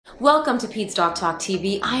Welcome to Peds Doc Talk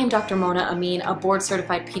TV. I am Dr. Mona Amin, a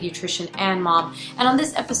board-certified pediatrician and mom, and on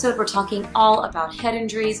this episode we're talking all about head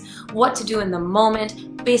injuries, what to do in the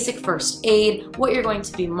moment, basic first aid, what you're going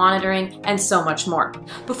to be monitoring, and so much more.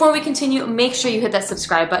 Before we continue, make sure you hit that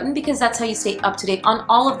subscribe button because that's how you stay up to date on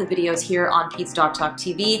all of the videos here on Peds Doc Talk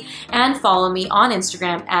TV, and follow me on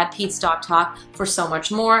Instagram at Peds Doc Talk for so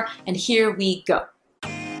much more, and here we go.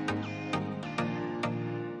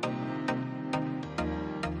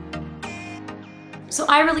 So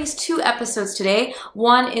I released 2 episodes today.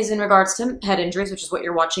 One is in regards to head injuries, which is what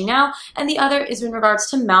you're watching now, and the other is in regards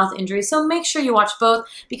to mouth injuries. So make sure you watch both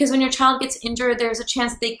because when your child gets injured, there's a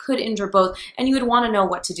chance that they could injure both, and you would want to know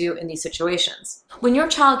what to do in these situations. When your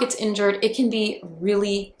child gets injured, it can be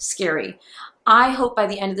really scary. I hope by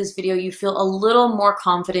the end of this video you feel a little more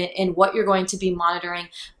confident in what you're going to be monitoring,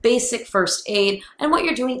 basic first aid, and what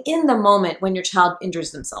you're doing in the moment when your child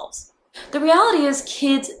injures themselves. The reality is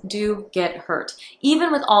kids do get hurt,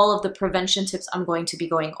 even with all of the prevention tips I'm going to be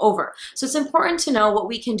going over. So it's important to know what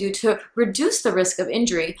we can do to reduce the risk of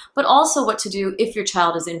injury, but also what to do if your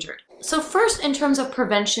child is injured. So first, in terms of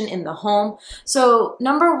prevention in the home, so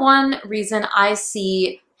number one reason I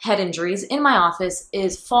see head injuries in my office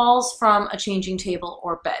is falls from a changing table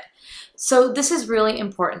or bed. So this is really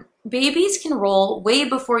important. Babies can roll way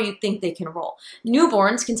before you think they can roll.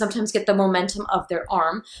 Newborns can sometimes get the momentum of their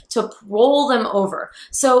arm to roll them over.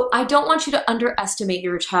 So I don't want you to underestimate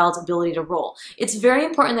your child's ability to roll. It's very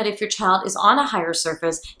important that if your child is on a higher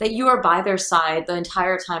surface, that you are by their side the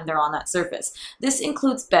entire time they're on that surface. This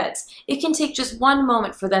includes beds. It can take just one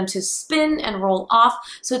moment for them to spin and roll off,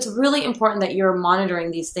 so it's really important that you're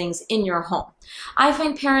monitoring these things in your home. I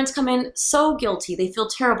find parents come in so guilty, they feel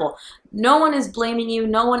terrible. No one is blaming you,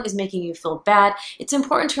 no one is making you feel bad. It's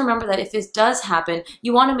important to remember that if this does happen,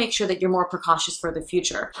 you want to make sure that you're more precautious for the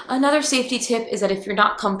future. Another safety tip is that if you're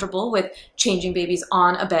not comfortable with changing babies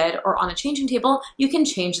on a bed or on a changing table, you can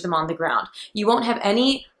change them on the ground. You won't have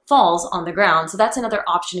any falls on the ground, so that's another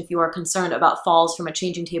option if you are concerned about falls from a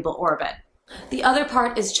changing table or a bed. The other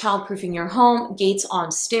part is childproofing your home, gates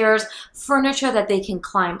on stairs, furniture that they can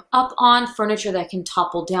climb up on, furniture that can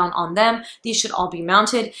topple down on them. These should all be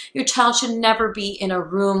mounted. Your child should never be in a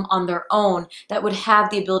room on their own that would have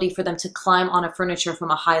the ability for them to climb on a furniture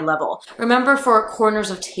from a high level. Remember, for corners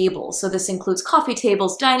of tables, so this includes coffee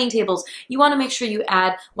tables, dining tables, you want to make sure you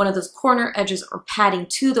add one of those corner edges or padding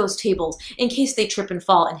to those tables in case they trip and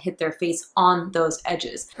fall and hit their face on those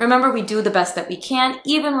edges. Remember, we do the best that we can,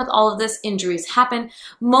 even with all of this injuries happen.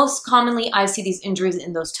 Most commonly, I see these injuries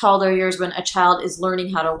in those toddler years when a child is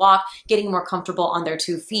learning how to walk, getting more comfortable on their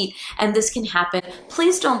 2 feet, and this can happen.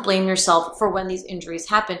 Please don't blame yourself for when these injuries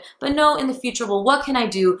happen, but know in the future, well, what can I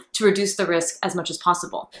do to reduce the risk as much as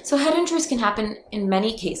possible? So head injuries can happen in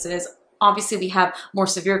many cases. Obviously, we have more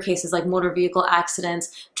severe cases like motor vehicle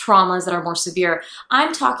accidents, traumas that are more severe.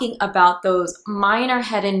 I'm talking about those minor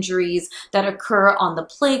head injuries that occur on the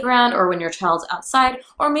playground or when your child's outside,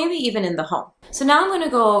 or maybe even in the home. So now I'm going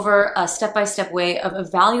to go over a step-by-step way of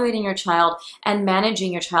evaluating your child and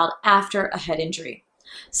managing your child after a head injury.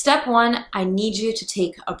 Step 1, I need you to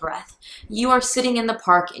take a breath. You are sitting in the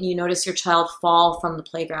park and you notice your child fall from the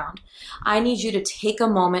playground. I need you to take a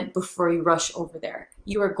moment before you rush over there.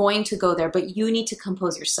 You are going to go there, but you need to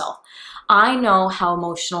compose yourself. I know how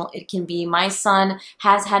emotional it can be. My son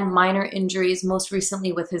has had minor injuries, most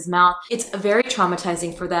recently with his mouth. It's very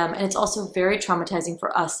traumatizing for them, and it's also very traumatizing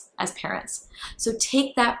for us as parents. So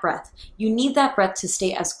take that breath. You need that breath to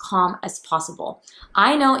stay as calm as possible.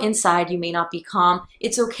 I know inside you may not be calm.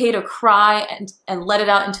 It's okay to cry and let it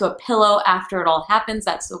out into a pillow after it all happens.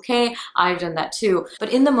 That's okay. I've done that too.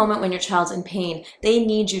 But in the moment when your child's in pain, they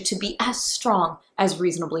need you to be as strong as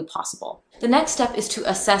reasonably possible. The next step is to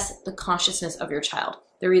assess the consciousness of your child.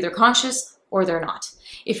 They're either conscious or they're not.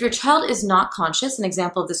 If your child is not conscious, an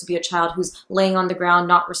example of this would be a child who's laying on the ground,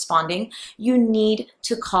 not responding, you need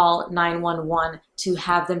to call 911 to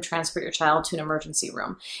have them transport your child to an emergency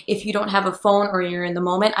room. If you don't have a phone or you're in the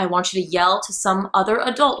moment, I want you to yell to some other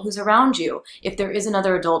adult who's around you. If there is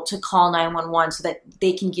another adult, to call 911 so that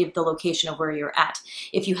they can give the location of where you're at.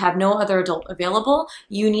 If you have no other adult available,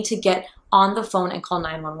 you need to get on the phone and call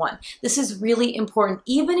 911. This is really important,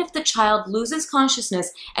 even if the child loses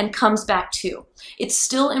consciousness and comes back to. It's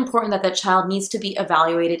still important that that child needs to be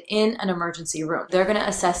evaluated in an emergency room. They're going to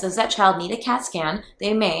assess, does that child need a CAT scan?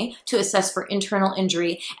 They may, to assess for internal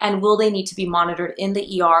injury, and will they need to be monitored in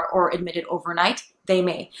the ER or admitted overnight? They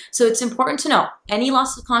may. So it's important to know, any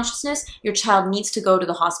loss of consciousness, your child needs to go to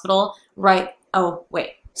the hospital right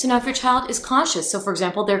away. So now if your child is conscious, so for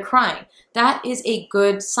example, they're crying, that is a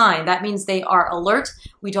good sign. That means they are alert.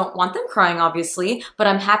 We don't want them crying, obviously, but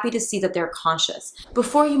I'm happy to see that they're conscious.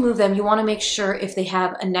 Before you move them, you want to make sure if they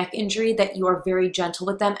have a neck injury that you are very gentle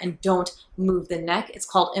with them and don't move the neck. It's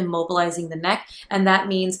called immobilizing the neck, and that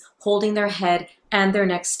means holding their head and their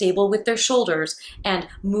neck stable with their shoulders and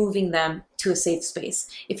moving them to a safe space.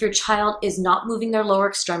 If your child is not moving their lower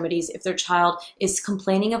extremities, if their child is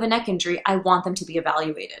complaining of a neck injury, I want them to be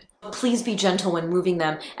evaluated. Please be gentle when moving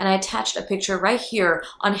them, and I attached a picture right here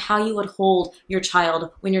on how you would hold your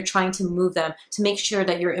child when you're trying to move them to make sure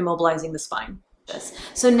that you're immobilizing the spine.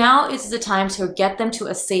 So now is the time to get them to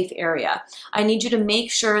a safe area. I need you to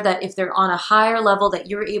make sure that if they're on a higher level that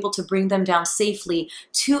you're able to bring them down safely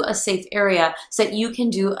to a safe area so that you can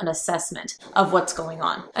do an assessment of what's going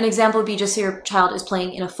on. An example would be just say your child is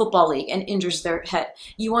playing in a football league and injures their head.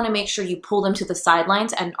 You want to make sure you pull them to the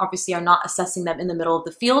sidelines and obviously are not assessing them in the middle of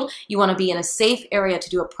the field. You want to be in a safe area to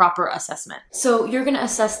do a proper assessment. So you're going to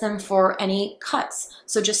assess them for any cuts.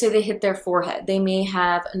 So just say they hit their forehead. They may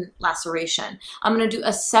have a laceration. I'm going to do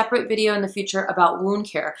a separate video in the future about wound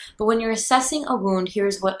care, but when you're assessing a wound,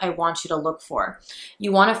 here's what I want you to look for.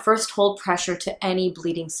 You want to first hold pressure to any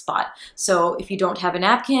bleeding spot. So if you don't have a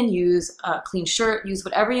napkin, use a clean shirt, use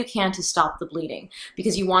whatever you can to stop the bleeding,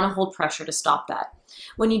 because you want to hold pressure to stop that.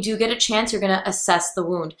 When you do get a chance, you're going to assess the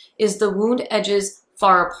wound. Is the wound edges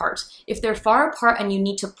far apart? If they're far apart and you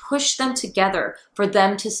need to push them together for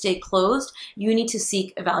them to stay closed, you need to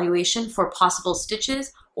seek evaluation for possible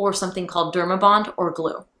stitches or something called dermabond or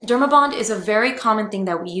glue. Dermabond is a very common thing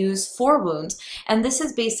that we use for wounds, and this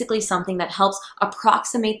is basically something that helps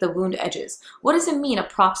approximate the wound edges. What does it mean,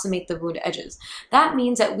 approximate the wound edges? That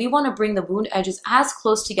means that we want to bring the wound edges as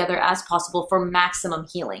close together as possible for maximum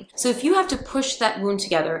healing. So if you have to push that wound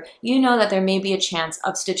together, you know that there may be a chance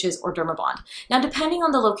of stitches or dermabond. Now, depending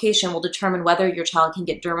on the location will determine whether your child can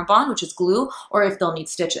get dermabond, which is glue, or if they'll need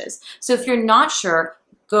stitches. So if you're not sure,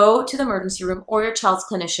 go to the emergency room or your child's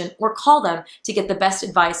clinician or call them to get the best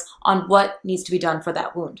advice on what needs to be done for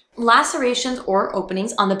that wound. Lacerations or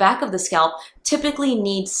openings on the back of the scalp typically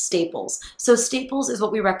need staples. So staples is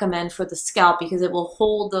what we recommend for the scalp because it will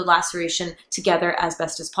hold the laceration together as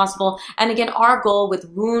best as possible. And again, our goal with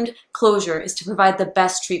wound closure is to provide the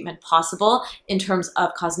best treatment possible in terms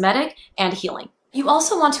of cosmetic and healing. You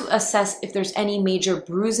also want to assess if there's any major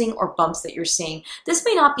bruising or bumps that you're seeing. This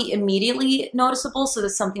may not be immediately noticeable, so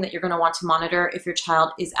that's something that you're going to want to monitor if your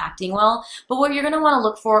child is acting well. But what you're going to want to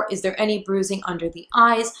look for, is there any bruising under the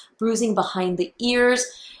eyes, bruising behind the ears?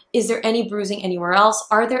 Is there any bruising anywhere else?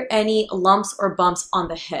 Are there any lumps or bumps on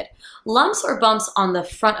the head? Lumps or bumps on the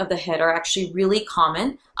front of the head are actually really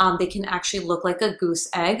common. They can actually look like a goose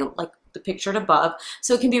egg, like the pictured above.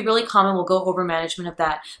 So it can be really common. We'll go over management of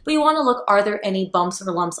that. But you want to look, are there any bumps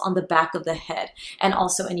or lumps on the back of the head? And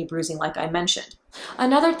also any bruising like I mentioned.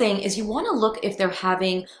 Another thing is you want to look if they're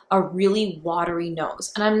having a really watery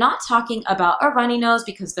nose. And I'm not talking about a runny nose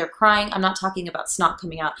because they're crying. I'm not talking about snot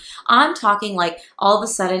coming out. I'm talking like all of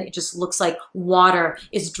a sudden it just looks like water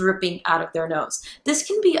is dripping out of their nose. This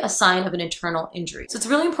can be a sign of an internal injury. So it's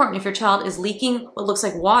really important if your child is leaking what looks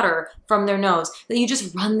like water from their nose that you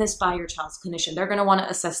just run this by your child's clinician. They're going to want to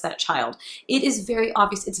assess that child. It is very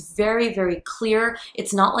obvious. It's very, very clear.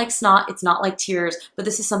 It's not like snot. It's not like tears, but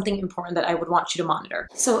this is something important that I would want you to monitor.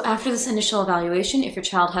 So after this initial evaluation, if your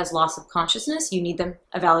child has loss of consciousness, you need them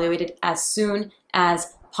evaluated as soon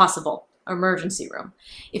as possible. Emergency room.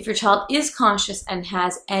 If your child is conscious and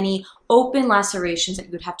has any open lacerations that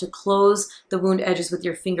you would have to close the wound edges with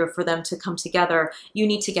your finger for them to come together, you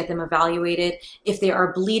need to get them evaluated. If they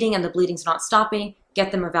are bleeding and the bleeding's not stopping,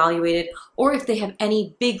 get them evaluated. Or if they have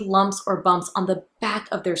any big lumps or bumps on the back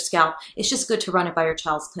of their scalp, it's just good to run it by your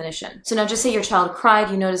child's clinician. So now just say your child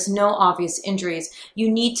cried, you notice no obvious injuries, you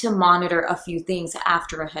need to monitor a few things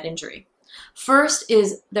after a head injury. First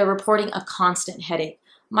is they're reporting a constant headache.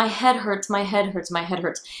 My head hurts, my head hurts, my head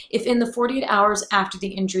hurts. If in the 48 hours after the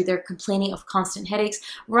injury they're complaining of constant headaches,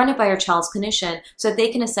 run it by your child's clinician so that they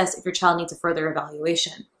can assess if your child needs a further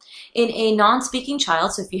evaluation. In a non-speaking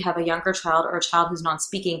child, so if you have a younger child or a child who's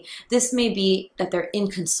non-speaking, this may be that they're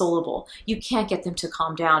inconsolable. You can't get them to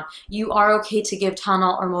calm down. You are okay to give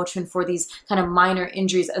Tylenol or Motrin for these kind of minor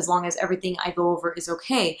injuries as long as everything I go over is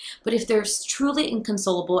okay. But if they're truly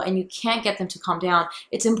inconsolable and you can't get them to calm down,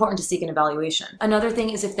 it's important to seek an evaluation. Another thing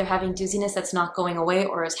is if they're having dizziness that's not going away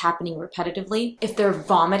or is happening repetitively, if they're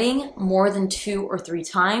vomiting more than 2 or 3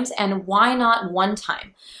 times, and why not 1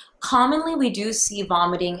 time? Commonly, we do see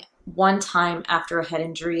vomiting one time after a head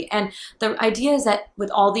injury. And the idea is that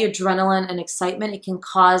with all the adrenaline and excitement, it can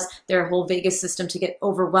cause their whole vagus system to get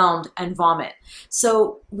overwhelmed and vomit.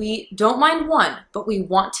 So we don't mind one, but we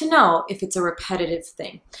want to know if it's a repetitive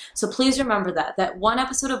thing. So please remember that one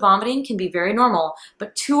episode of vomiting can be very normal,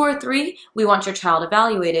 but 2 or 3, we want your child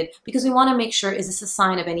evaluated because we want to make sure, is this a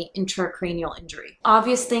sign of any intracranial injury?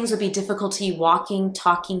 Obvious things would be difficulty walking,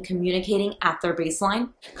 talking, communicating at their baseline,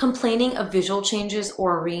 complaining of visual changes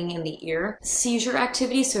or ringing in the ear, seizure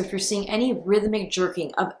activity, so if you're seeing any rhythmic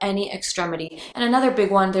jerking of any extremity, and another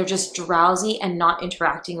big one, they're just drowsy and not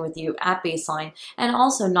interacting with you at baseline, and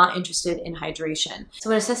also not interested in hydration. So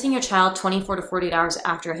when assessing your child 24 to 48 hours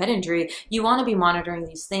after a head injury, you want to be monitoring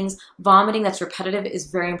these things. Vomiting that's repetitive is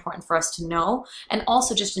very important for us to know, and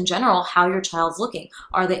also just in general, how your child's looking.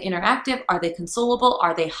 Are they interactive? Are they consolable?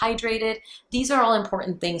 Are they hydrated? These are all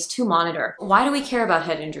important things to monitor. Why do we care about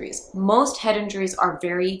head injuries? Most head injuries are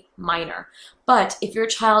very minor. But if your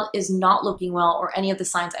child is not looking well or any of the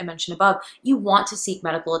signs I mentioned above, you want to seek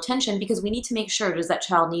medical attention because we need to make sure, does that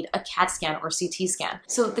child need a CAT scan or CT scan?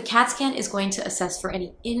 So the CAT scan is going to assess for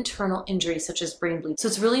any internal injury such as brain bleed. So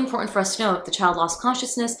it's really important for us to know if the child lost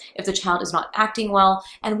consciousness, if the child is not acting well,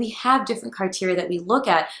 and we have different criteria that we look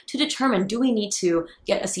at to determine, do we need to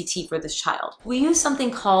get a CT for this child? We use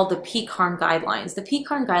something called the PCARN guidelines. The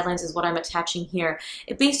PCARN guidelines is what I'm attaching here.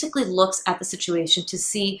 It basically looks at the situation to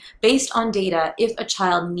see, based on data, if a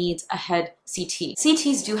child needs a head CT.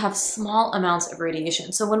 CTs do have small amounts of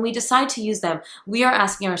radiation. So when we decide to use them, we are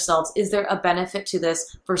asking ourselves, is there a benefit to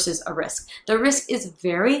this versus a risk? The risk is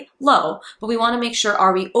very low, but we want to make sure,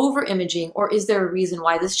 are we over imaging, or is there a reason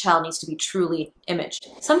why this child needs to be truly imaged?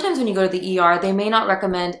 Sometimes when you go to the ER, they may not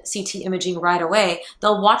recommend CT imaging right away.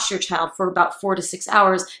 They'll watch your child for about 4 to 6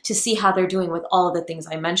 hours to see how they're doing with all of the things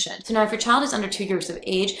I mentioned. So now if your child is under 2 years of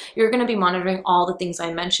age, you're going to be monitoring all the things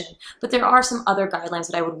I mentioned, but there are some other guidelines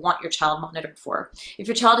that I would want your child monitored for. If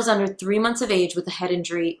your child is under 3 months of age with a head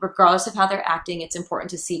injury, regardless of how they're acting, it's important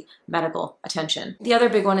to seek medical attention. The other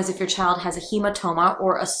big one is if your child has a hematoma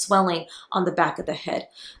or a swelling on the back of the head.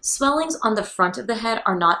 Swellings on the front of the head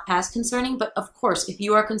are not as concerning, but of course, if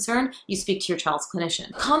you are concerned, you speak to your child's clinician.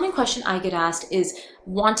 A common question I get asked is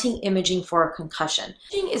wanting imaging for a concussion.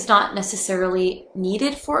 Imaging is not necessarily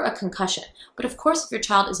needed for a concussion, but of course, if your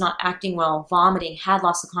child is not acting well, vomiting, had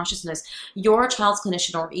loss of consciousness, your child's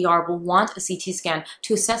clinician or ER will want a CT scan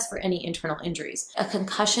to assess for any internal injuries. A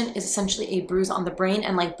concussion is essentially a bruise on the brain,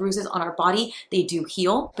 and like bruises on our body, they do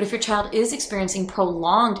heal. But if your child is experiencing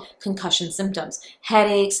prolonged concussion symptoms,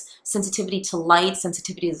 headaches, sensitivity to light,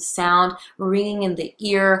 sensitivity to sound, ringing in the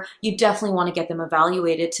ear, you definitely want to get them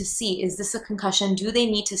evaluated to see, is this a concussion? Do they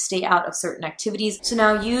need to stay out of certain activities? So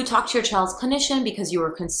now you talk to your child's clinician because you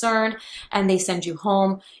were concerned and they send you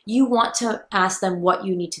home. You want to ask them what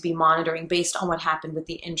you need to be monitoring based on what happened with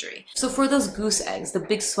the injury. So for those goose eggs, the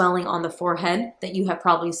big swelling on the forehead that you have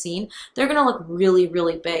probably seen, they're going to look really,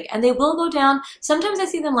 really big, and they will go down. Sometimes I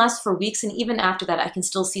see them last for weeks, and even after that, I can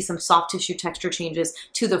still see some soft tissue texture changes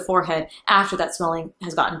to the forehead after that swelling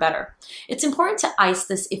has gotten better. It's important to ice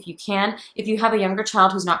this if you can. If you have a younger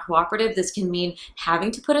child who's not cooperative, this can mean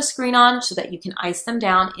having to put a screen on so that you can ice them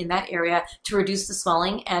down in that area to reduce the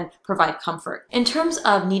swelling and provide comfort. In terms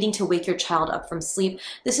of needing to wake your child up from sleep,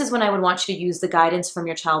 this is when I would want you to use the guidance from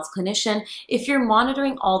your child's clinician. If you're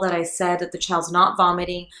monitoring all that I said, that the child's not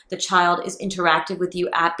vomiting, the child is interactive with you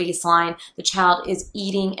at baseline, the child is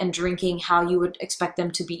eating and drinking how you would expect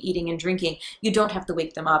them to be eating and drinking, you don't have to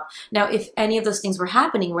wake them up. Now, if any of those things were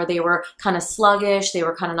happening where they were kind of sluggish, they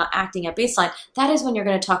were kind of not acting at baseline, that is when you're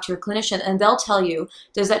going to talk to your clinician, and they'll tell you,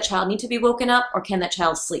 does that child need to be woken up, or can that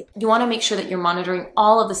child sleep? You want to make sure that you're monitoring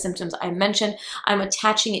all of the symptoms I mentioned. I'm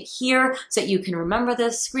attaching it here so that you can remember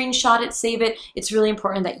this, screenshot it, save it. It's really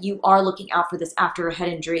important that you are looking out for this after a head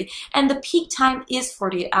injury. And the peak time is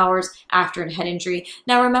 48 hours after a head injury.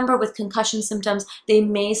 Now remember, with concussion symptoms, they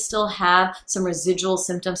may still have some residual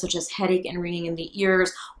symptoms such as headache and ringing in the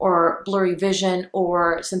ears, or blurry vision,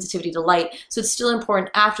 or sensitivity to light. So it's still important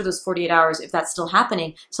after those 48 hours, if that's still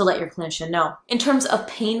happening, to let your clinician know. In terms of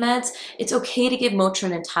pain meds, it's okay to give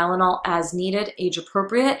Motrin and Tylenol as needed, age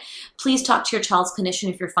appropriate. Please talk to your child's clinician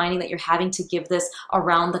if you're finding that you're having to give this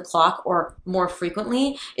around the clock or more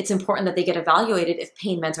frequently. It's important that they get evaluated if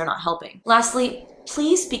pain meds are not helping. Lastly,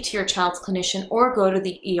 please speak to your child's clinician or go to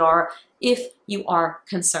the ER if you are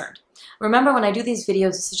concerned. Remember, when I do these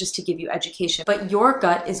videos, this is just to give you education, but your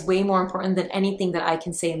gut is way more important than anything that I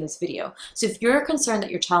can say in this video. So if you're concerned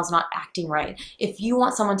that your child's not acting right, if you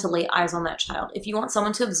want someone to lay eyes on that child, if you want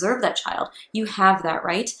someone to observe that child, you have that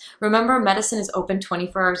right. Remember, medicine is open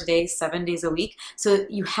 24 hours a day, 7 days a week, so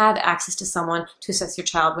you have access to someone to assess your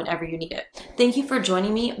child whenever you need it. Thank you for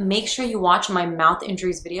joining me. Make sure you watch my mouth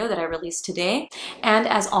injuries video that I released today. And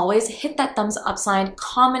as always, hit that thumbs up sign,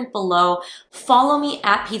 comment below, follow me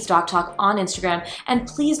at PedsDocTalk on Instagram, and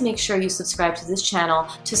please make sure you subscribe to this channel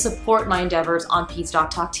to support my endeavors on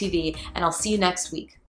PedsDocTalk TV, and I'll see you next week.